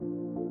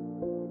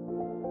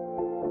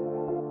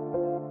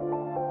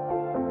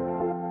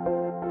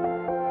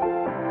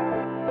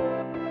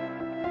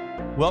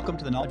Welcome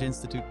to the Knowledge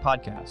Institute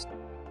podcast,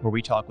 where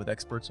we talk with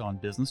experts on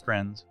business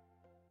trends,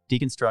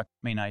 deconstruct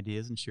main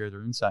ideas, and share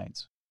their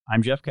insights.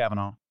 I'm Jeff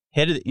Kavanaugh,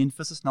 head of the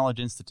Infosys Knowledge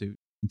Institute,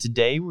 and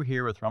today we're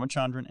here with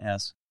Ramachandran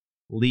S.,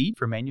 lead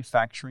for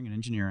manufacturing and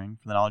engineering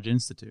for the Knowledge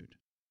Institute.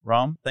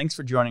 Ram, thanks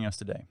for joining us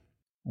today.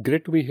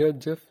 Great to be here,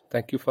 Jeff.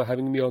 Thank you for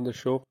having me on the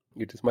show.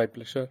 It is my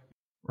pleasure.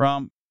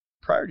 Ram,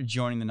 prior to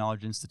joining the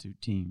Knowledge Institute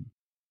team,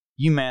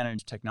 you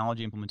managed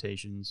technology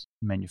implementations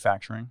in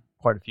manufacturing,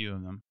 quite a few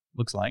of them,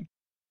 looks like.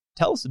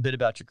 Tell us a bit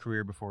about your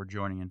career before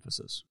joining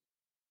Infosys.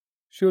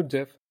 Sure,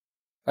 Jeff.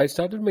 I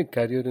started my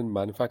career in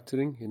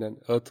manufacturing in an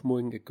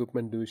earth-moving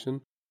equipment division,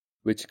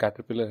 which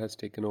Caterpillar has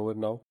taken over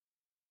now.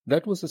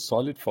 That was a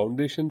solid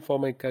foundation for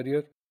my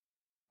career.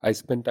 I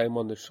spent time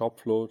on the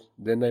shop floor,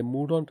 then I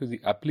moved on to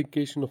the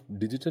application of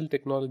digital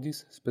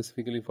technologies,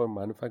 specifically for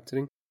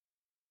manufacturing.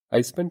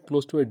 I spent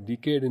close to a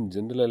decade in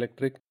General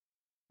Electric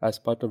as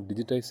part of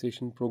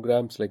digitization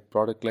programs like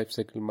Product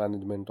Lifecycle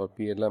Management or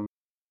PLM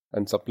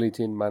and Supply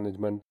Chain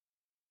Management.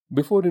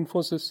 Before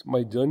Infosys,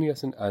 my journey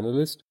as an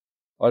analyst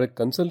or a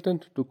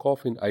consultant took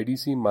off in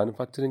IDC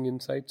Manufacturing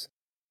Insights,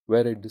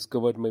 where I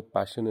discovered my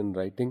passion in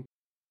writing.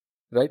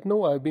 Right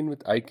now, I've been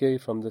with IKI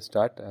from the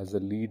start as a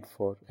lead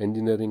for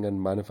engineering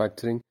and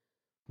manufacturing,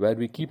 where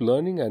we keep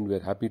learning and we're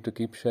happy to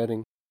keep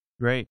sharing.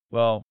 Great.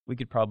 Well, we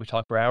could probably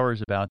talk for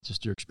hours about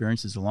just your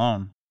experiences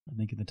alone. I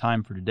think in the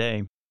time for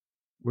today,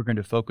 we're going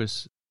to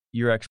focus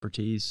your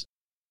expertise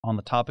on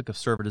the topic of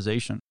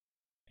servitization.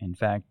 In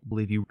fact, I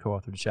believe you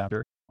co-authored a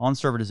chapter on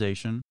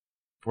servitization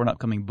for an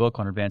upcoming book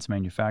on advanced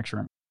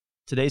manufacturing.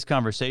 Today's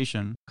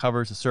conversation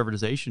covers the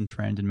servitization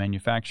trend in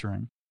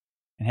manufacturing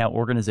and how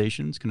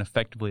organizations can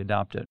effectively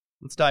adopt it.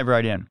 Let's dive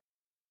right in.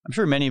 I'm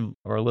sure many of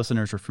our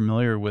listeners are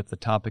familiar with the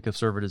topic of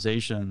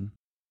servitization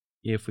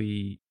if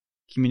we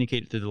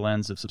communicate it through the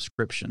lens of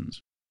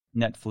subscriptions,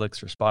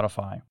 Netflix or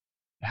Spotify.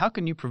 How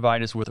can you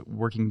provide us with a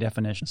working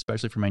definition,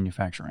 especially for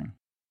manufacturing?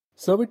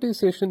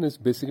 Servitization is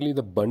basically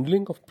the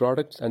bundling of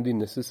products and the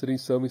necessary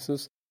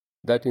services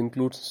that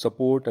includes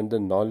support and the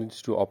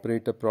knowledge to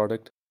operate a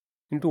product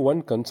into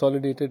one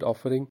consolidated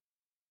offering.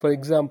 For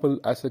example,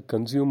 as a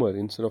consumer,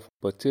 instead of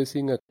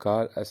purchasing a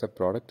car as a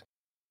product,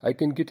 I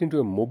can get into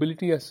a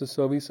mobility as a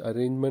service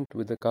arrangement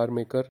with the car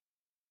maker.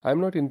 I'm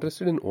not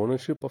interested in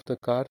ownership of the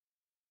car.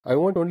 I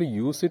want only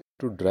use it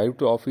to drive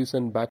to office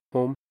and back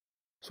home.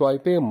 So I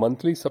pay a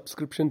monthly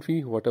subscription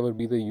fee, whatever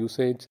be the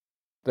usage.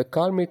 The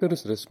car maker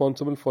is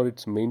responsible for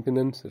its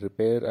maintenance,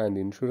 repair, and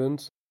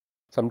insurance.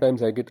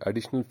 Sometimes I get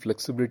additional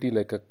flexibility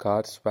like a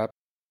car swap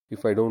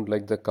if I don't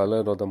like the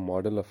color or the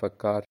model of a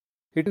car.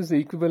 It is the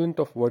equivalent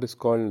of what is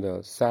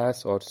called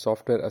SaaS or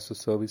software as a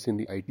service in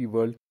the IT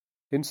world.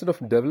 Instead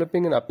of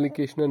developing an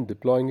application and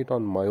deploying it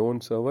on my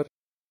own server,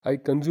 I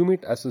consume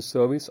it as a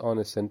service on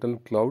a central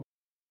cloud.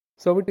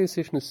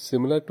 Servitization is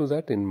similar to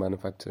that in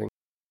manufacturing.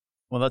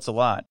 Well, that's a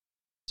lot.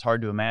 It's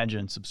hard to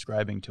imagine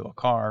subscribing to a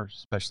car,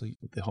 especially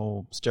with the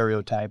whole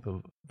stereotype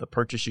of the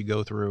purchase you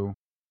go through,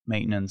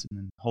 maintenance, and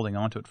then holding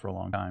on to it for a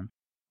long time.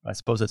 I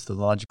suppose that's the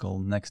logical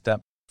next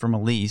step from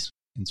a lease,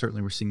 and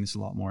certainly we're seeing this a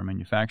lot more in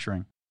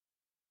manufacturing.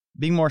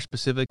 Being more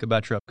specific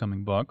about your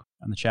upcoming book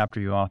and the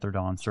chapter you authored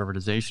on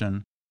servitization,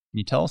 can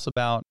you tell us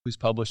about who's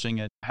publishing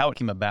it, how it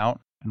came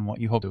about, and what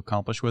you hope to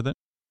accomplish with it?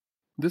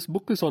 This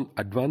book is on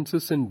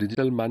advances in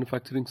digital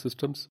manufacturing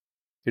systems.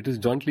 It is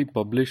jointly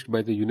published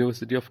by the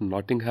University of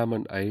Nottingham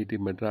and IIT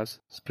Madras.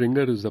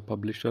 Springer is the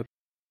publisher.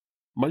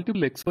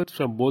 Multiple experts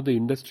from both the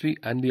industry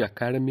and the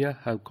academia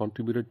have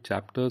contributed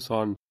chapters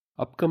on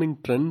upcoming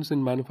trends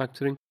in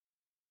manufacturing.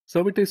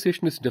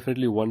 Servitization is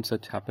definitely one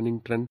such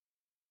happening trend.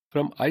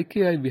 From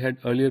IKI, we had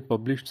earlier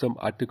published some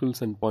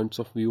articles and points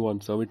of view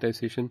on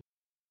servitization.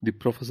 The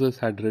professors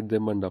had read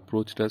them and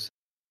approached us.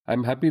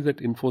 I'm happy that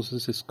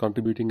Infosys is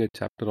contributing a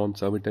chapter on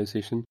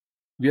servitization.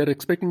 We are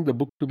expecting the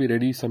book to be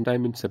ready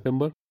sometime in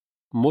September.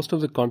 Most of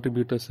the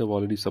contributors have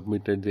already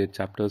submitted their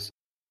chapters.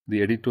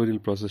 The editorial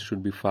process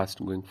should be fast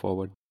going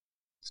forward.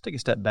 Let's take a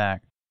step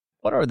back.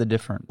 What are the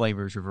different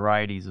flavors or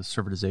varieties of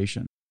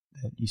servitization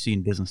that you see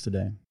in business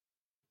today?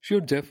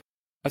 Sure, Jeff.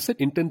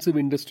 Asset-intensive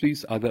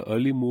industries are the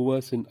early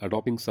movers in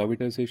adopting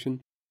servitization.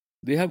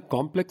 They have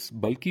complex,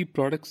 bulky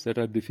products that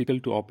are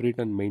difficult to operate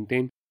and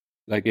maintain,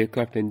 like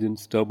aircraft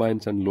engines,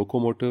 turbines, and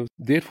locomotives.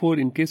 Therefore,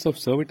 in case of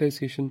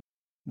servitization,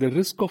 the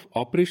risk of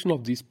operation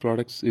of these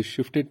products is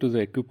shifted to the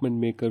equipment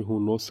maker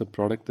who knows the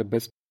product the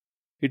best.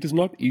 It is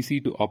not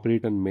easy to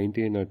operate and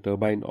maintain a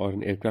turbine or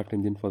an aircraft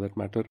engine for that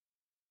matter.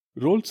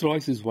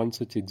 Rolls-Royce is one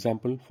such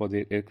example for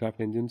their aircraft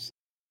engines.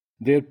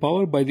 Their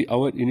Power by the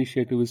Hour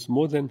initiative is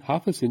more than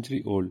half a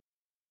century old.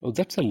 Now,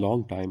 that's a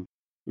long time.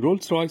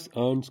 Rolls-Royce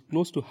earns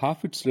close to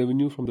half its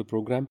revenue from the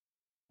program.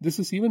 This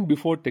is even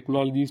before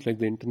technologies like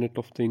the Internet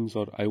of Things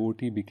or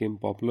IoT became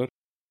popular.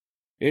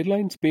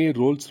 Airlines pay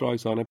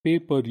Rolls-Royce on a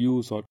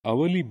pay-per-use or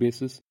hourly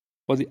basis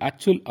for the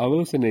actual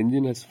hours an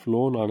engine has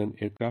flown on an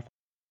aircraft.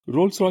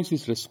 Rolls-Royce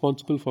is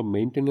responsible for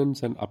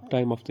maintenance and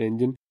uptime of the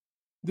engine.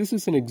 This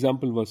is an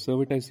example where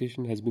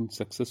servitization has been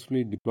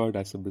successfully deployed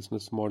as a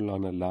business model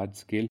on a large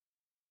scale.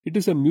 It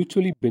is a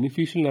mutually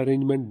beneficial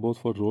arrangement both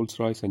for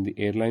Rolls-Royce and the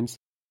airlines.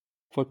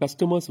 For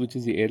customers, which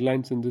is the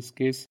airlines in this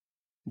case,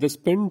 the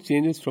spend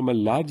changes from a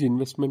large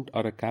investment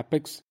or a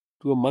capex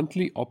to a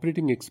monthly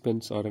operating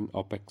expense or an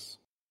opex.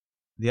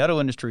 The auto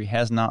industry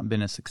has not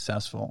been as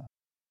successful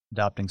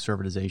adopting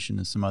servitization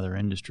as some other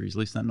industries, at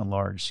least not on a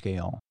large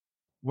scale.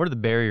 What are the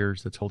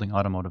barriers that's holding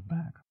automotive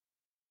back?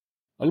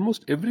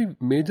 Almost every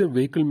major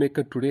vehicle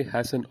maker today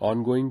has an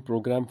ongoing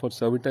program for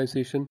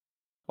servitization,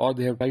 or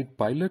they have tried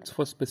pilots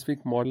for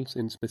specific models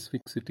in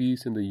specific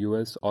cities in the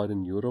US or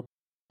in Europe.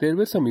 There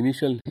were some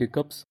initial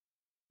hiccups.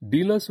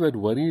 Dealers were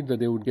worried that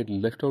they would get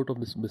left out of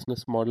this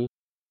business model.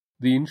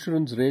 The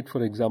insurance rate,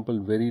 for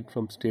example, varied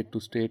from state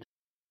to state.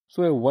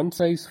 So a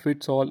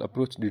one-size-fits-all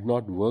approach did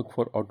not work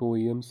for auto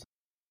OEMs.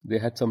 They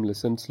had some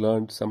lessons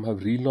learned. Some have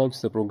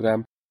relaunched the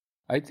program.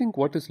 I think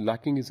what is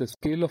lacking is a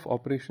scale of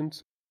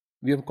operations.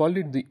 We have called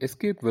it the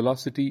escape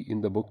velocity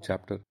in the book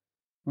chapter.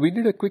 We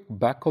did a quick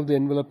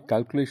back-of-the-envelope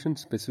calculation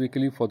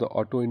specifically for the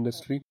auto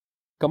industry.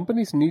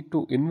 Companies need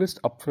to invest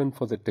upfront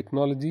for the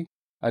technology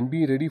and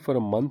be ready for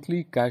a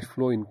monthly cash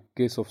flow in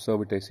case of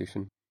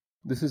servitization.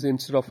 This is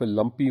instead of a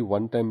lumpy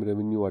one-time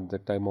revenue at the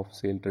time of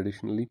sale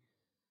traditionally.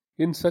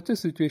 In such a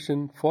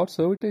situation, for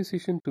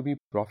servitization to be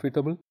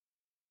profitable,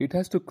 it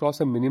has to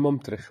cross a minimum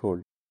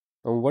threshold.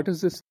 Now, what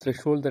is this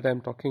threshold that I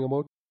am talking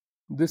about?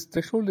 This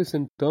threshold is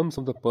in terms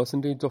of the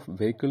percentage of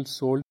vehicles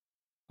sold.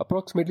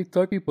 Approximately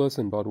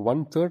 30% or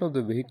one-third of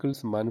the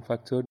vehicles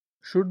manufactured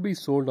should be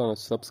sold on a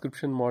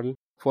subscription model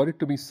for it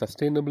to be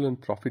sustainable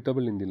and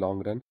profitable in the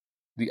long run.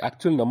 The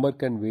actual number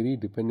can vary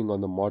depending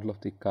on the model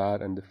of the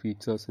car and the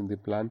features in the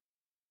plan.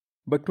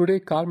 But today,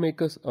 car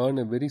makers earn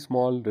a very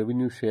small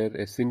revenue share,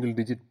 a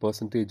single-digit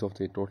percentage of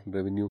their total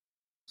revenue.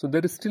 So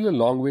there is still a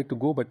long way to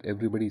go, but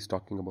everybody is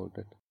talking about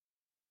it.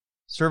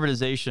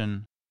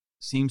 Servitization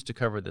seems to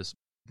cover this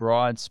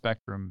broad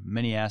spectrum,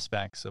 many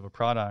aspects of a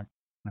product.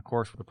 And of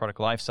course, with the product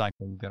life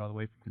cycle, we've got all the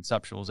way from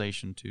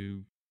conceptualization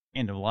to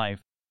end of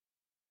life.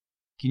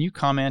 Can you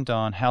comment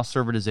on how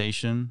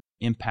servitization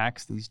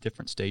impacts these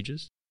different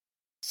stages?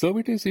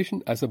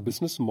 Servitization as a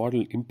business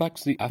model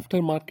impacts the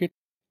aftermarket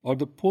or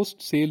the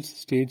post-sales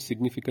stage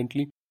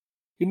significantly.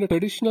 In a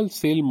traditional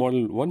sale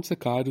model, once a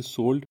car is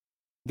sold,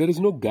 there is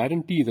no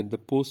guarantee that the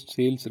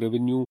post-sales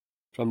revenue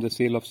from the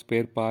sale of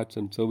spare parts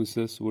and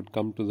services would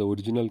come to the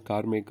original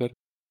car maker.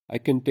 I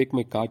can take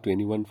my car to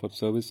anyone for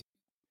service.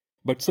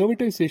 But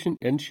servitization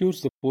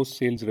ensures the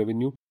post-sales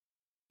revenue.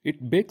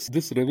 It bakes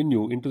this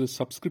revenue into the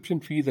subscription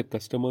fee that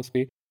customers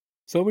pay.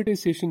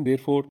 Servitization,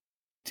 therefore,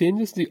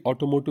 changes the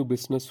automotive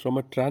business from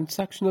a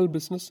transactional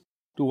business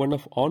to one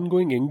of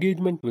ongoing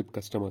engagement with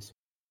customers.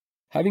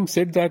 Having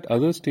said that,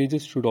 other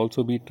stages should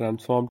also be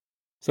transformed.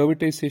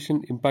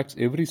 Servitization impacts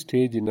every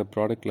stage in a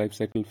product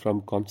lifecycle,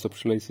 from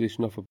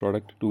conceptualization of a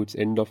product to its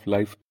end of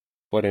life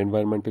for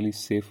environmentally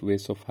safe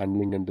ways of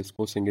handling and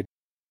disposing it.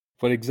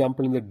 For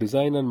example, in the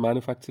design and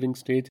manufacturing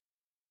stage,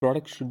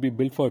 products should be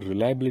built for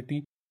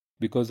reliability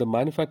because the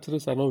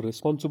manufacturers are now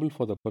responsible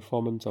for the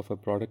performance of a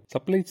product.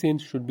 Supply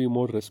chains should be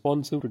more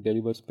responsive to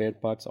deliver spare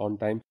parts on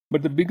time.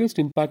 But the biggest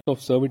impact of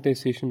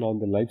servitization on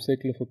the life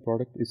cycle of a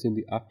product is in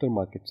the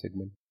aftermarket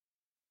segment.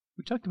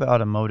 We talked about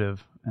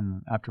automotive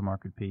and the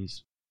aftermarket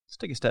piece. Let's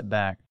take a step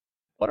back.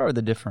 What are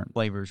the different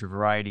flavors or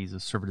varieties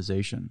of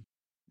servitization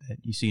that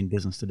you see in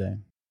business today?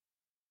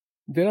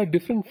 There are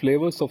different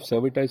flavors of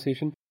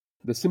servitization.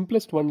 The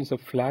simplest one is a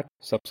flat,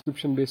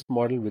 subscription-based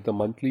model with a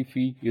monthly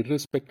fee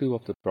irrespective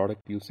of the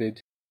product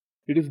usage.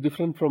 It is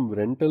different from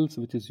rentals,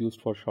 which is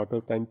used for shorter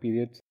time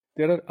periods.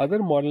 There are other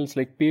models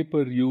like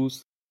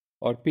pay-per-use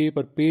or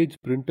pay-per-page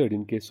printed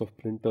in case of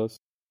printers.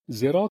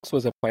 Xerox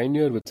was a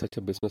pioneer with such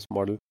a business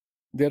model.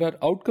 There are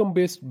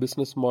outcome-based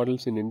business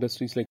models in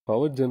industries like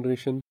power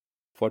generation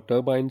for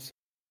turbines.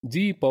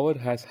 GE Power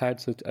has had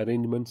such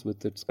arrangements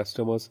with its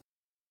customers.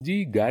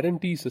 GE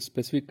guarantees a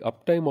specific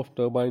uptime of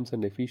turbines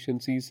and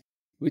efficiencies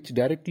which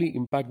directly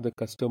impact the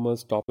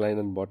customer's top line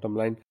and bottom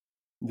line.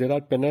 There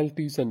are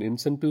penalties and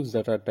incentives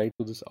that are tied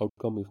to this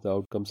outcome if the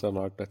outcomes are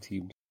not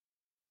achieved.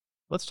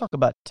 Let's talk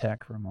about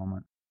tech for a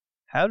moment.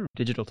 How do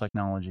digital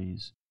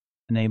technologies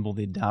enable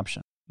the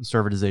adoption of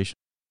servitization?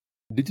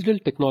 Digital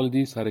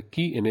technologies are a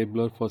key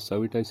enabler for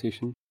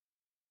servitization,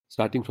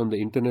 starting from the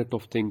Internet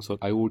of Things or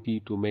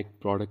IoT to make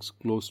products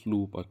closed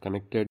loop or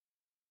connected.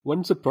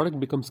 Once a product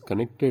becomes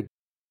connected,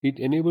 it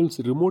enables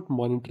remote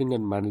monitoring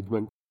and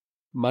management.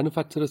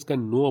 Manufacturers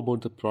can know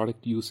about the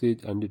product usage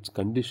and its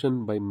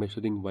condition by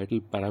measuring vital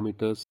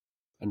parameters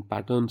and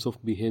patterns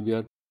of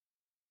behavior.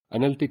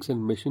 Analytics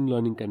and machine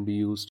learning can be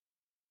used.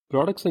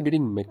 Products are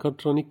getting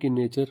mechatronic in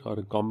nature or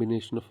a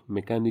combination of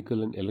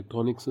mechanical and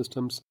electronic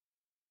systems.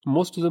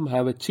 Most of them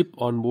have a chip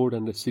on board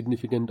and a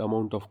significant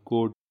amount of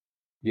code.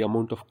 The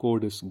amount of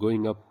code is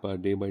going up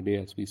day by day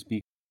as we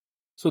speak.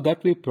 So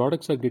that way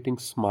products are getting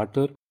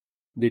smarter.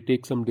 They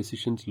take some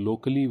decisions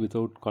locally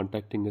without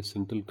contacting a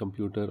central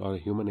computer or a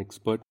human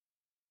expert.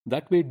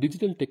 That way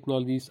digital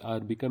technologies are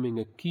becoming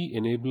a key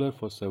enabler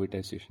for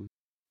servitization.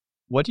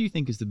 What do you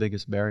think is the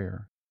biggest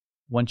barrier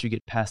once you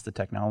get past the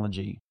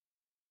technology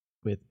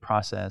with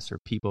process or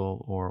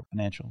people or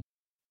financial?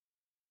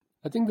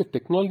 I think the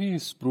technology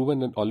is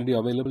proven and already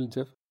available,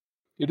 Jeff.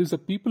 It is the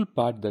people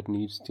part that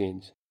needs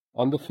change.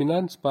 On the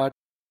finance part,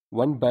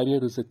 one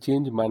barrier is the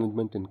change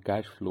management and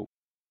cash flow.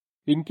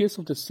 In case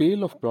of the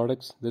sale of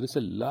products, there is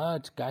a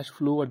large cash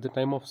flow at the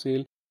time of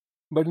sale.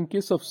 But in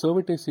case of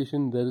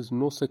servitization, there is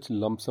no such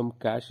lump sum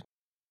cash.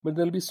 But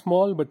there will be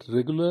small but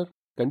regular,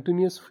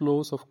 continuous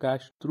flows of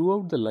cash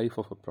throughout the life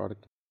of a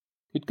product.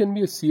 It can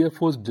be a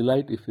CFO's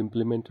delight if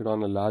implemented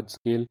on a large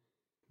scale.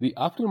 The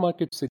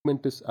aftermarket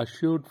segment is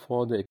assured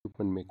for the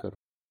equipment maker.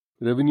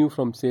 Revenue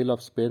from sale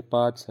of spare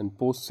parts and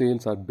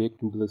post-sales are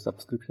baked into the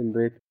subscription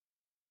rate.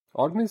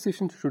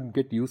 Organizations should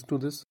get used to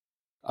this.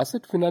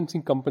 Asset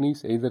financing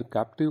companies, either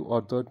captive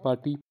or third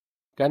party,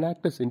 can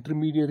act as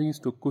intermediaries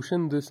to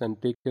cushion this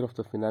and take care of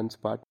the finance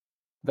part.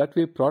 That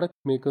way, product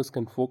makers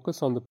can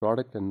focus on the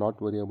product and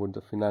not worry about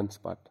the finance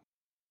part.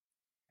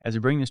 As we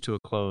bring this to a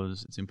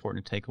close, it's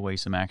important to take away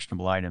some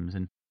actionable items.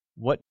 And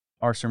what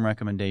are some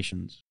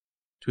recommendations?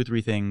 2 or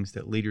 3 things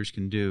that leaders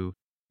can do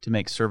to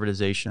make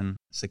servitization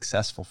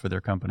successful for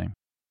their company.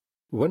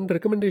 One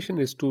recommendation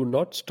is to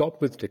not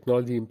stop with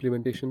technology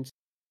implementations.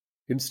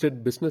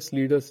 Instead, business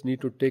leaders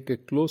need to take a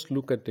close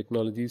look at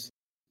technologies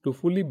to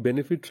fully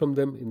benefit from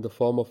them in the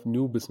form of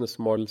new business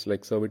models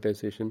like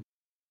servitization.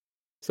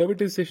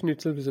 Servitization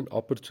itself is an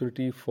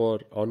opportunity for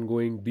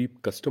ongoing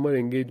deep customer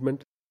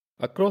engagement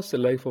across the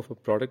life of a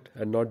product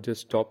and not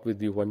just stop with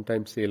the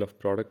one-time sale of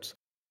products.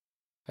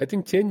 I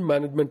think change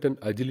management and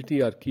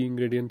agility are key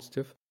ingredients,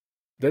 Jeff.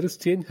 There is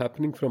change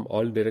happening from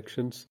all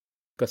directions.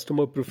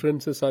 Customer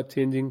preferences are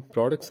changing,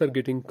 products are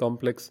getting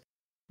complex.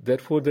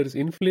 Therefore, there is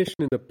inflation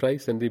in the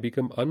price and they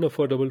become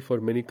unaffordable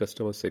for many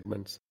customer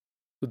segments.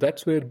 So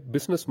that's where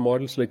business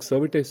models like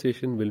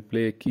servitization will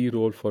play a key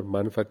role for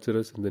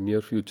manufacturers in the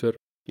near future,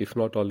 if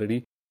not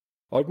already.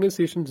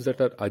 Organizations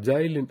that are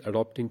agile in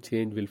adopting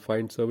change will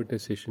find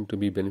servitization to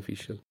be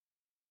beneficial.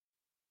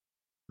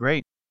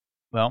 Great.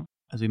 Well,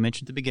 as we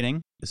mentioned at the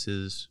beginning, this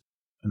is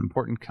an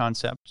important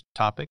concept,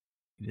 topic.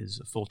 It is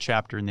a full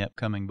chapter in the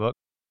upcoming book.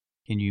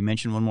 Can you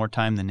mention one more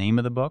time the name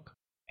of the book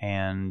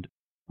and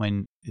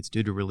when it's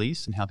due to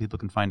release and how people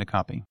can find a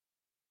copy?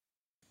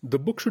 The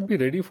book should be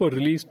ready for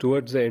release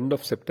towards the end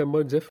of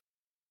September, Jeff.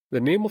 The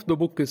name of the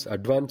book is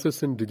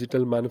Advances in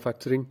Digital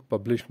Manufacturing,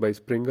 published by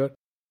Springer.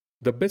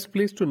 The best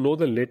place to know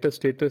the latest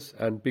status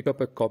and pick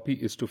up a copy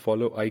is to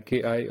follow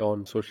IKI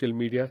on social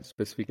media,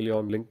 specifically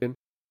on LinkedIn.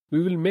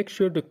 We will make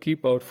sure to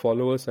keep our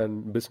followers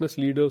and business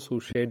leaders who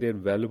share their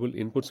valuable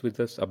inputs with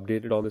us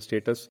updated on the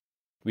status.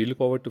 We look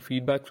forward to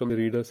feedback from the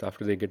readers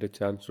after they get a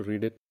chance to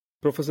read it.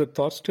 Professor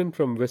Thorsten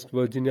from West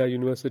Virginia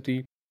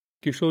University,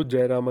 Kishore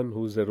Jayaraman,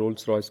 who is the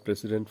Rolls-Royce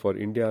President for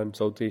India and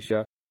South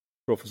Asia,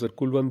 Professor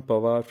Kulwant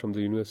Pawar from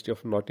the University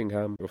of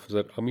Nottingham,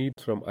 Professor Amit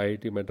from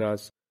IIT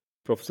Madras,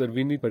 Professor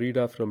Vineet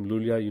Parida from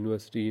Luleå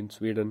University in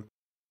Sweden,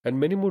 and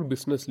many more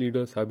business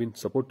leaders have been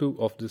supportive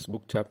of this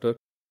book chapter.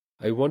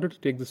 I wanted to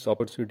take this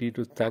opportunity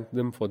to thank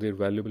them for their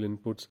valuable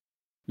inputs.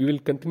 We will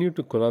continue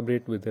to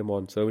collaborate with them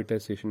on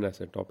servitization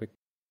as a topic.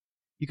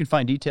 You can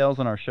find details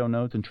on our show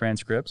notes and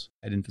transcripts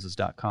at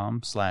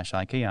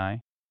infosys.com/IKI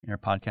in our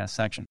podcast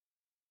section.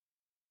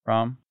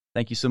 Ram,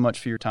 thank you so much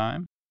for your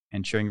time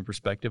and sharing your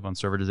perspective on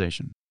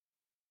servitization.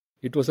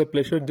 It was a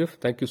pleasure, Jeff.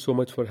 Thank you so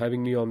much for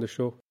having me on the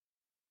show.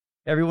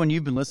 Everyone,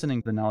 you've been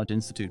listening to the Knowledge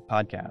Institute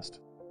podcast.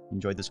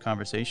 Enjoyed this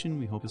conversation?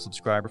 We hope you'll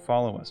subscribe or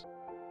follow us.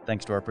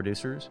 Thanks to our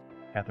producers,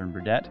 Catherine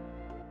Burdett,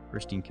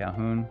 Christine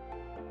Calhoun,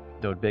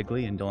 Dode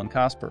Bigley, and Dylan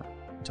Cosper.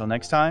 Until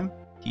next time,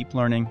 keep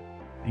learning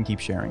and keep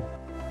sharing.